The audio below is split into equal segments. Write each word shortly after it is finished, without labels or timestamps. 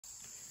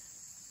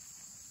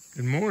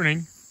Good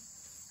morning.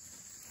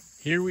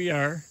 Here we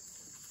are,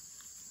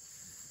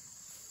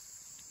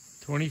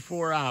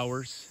 24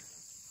 hours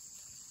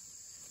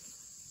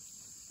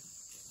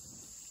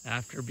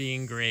after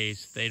being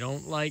grazed. They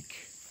don't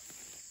like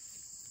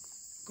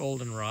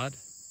goldenrod,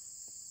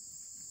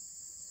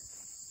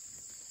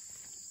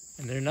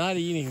 and they're not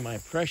eating my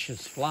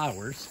precious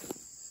flowers.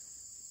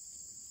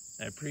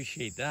 I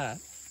appreciate that.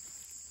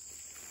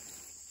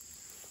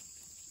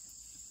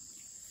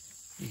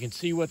 You can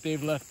see what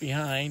they've left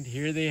behind.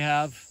 Here they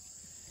have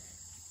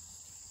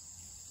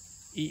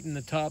eaten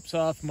the tops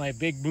off my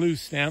big blue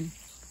stem.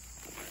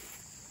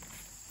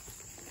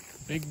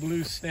 Big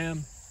blue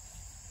stem.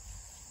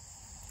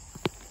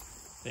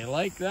 They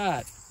like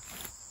that.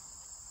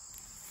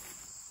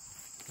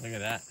 Look at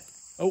that.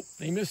 Oh,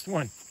 they missed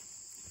one.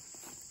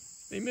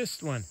 They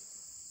missed one.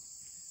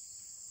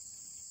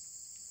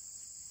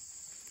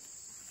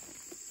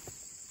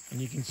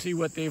 And you can see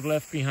what they've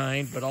left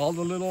behind, but all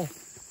the little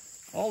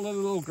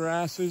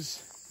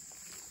grasses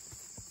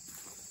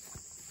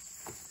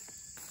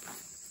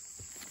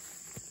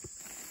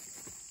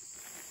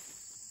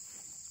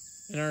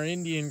and our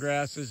Indian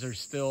grasses are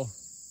still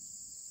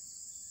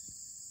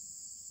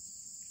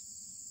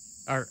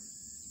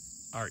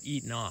are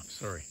eaten off,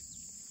 sorry.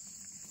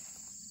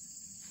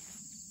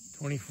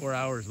 24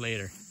 hours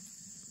later.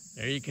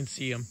 There you can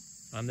see them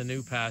on the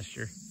new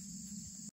pasture.